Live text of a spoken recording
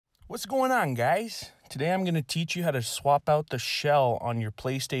What's going on, guys? Today I'm going to teach you how to swap out the shell on your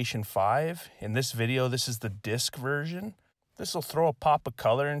PlayStation 5. In this video, this is the disc version. This will throw a pop of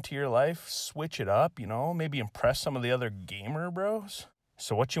color into your life, switch it up, you know, maybe impress some of the other gamer bros.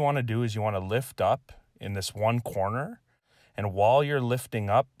 So what you want to do is you want to lift up in this one corner, and while you're lifting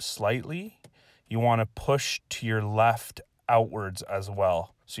up slightly, you want to push to your left outwards as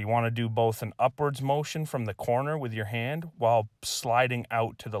well. So you want to do both an upwards motion from the corner with your hand while sliding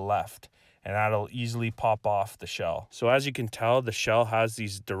out to the left, and that'll easily pop off the shell. So as you can tell, the shell has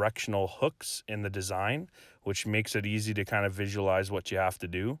these directional hooks in the design, which makes it easy to kind of visualize what you have to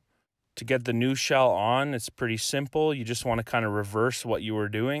do. To get the new shell on, it's pretty simple. You just want to kind of reverse what you were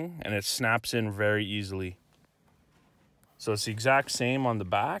doing and it snaps in very easily. So it's the exact same on the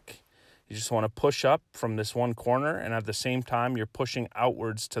back. You just want to push up from this one corner, and at the same time, you're pushing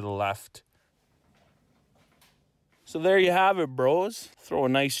outwards to the left. So there you have it, bros. Throw a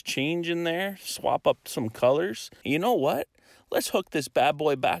nice change in there, swap up some colors. And you know what? Let's hook this bad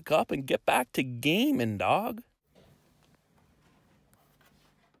boy back up and get back to gaming, dog.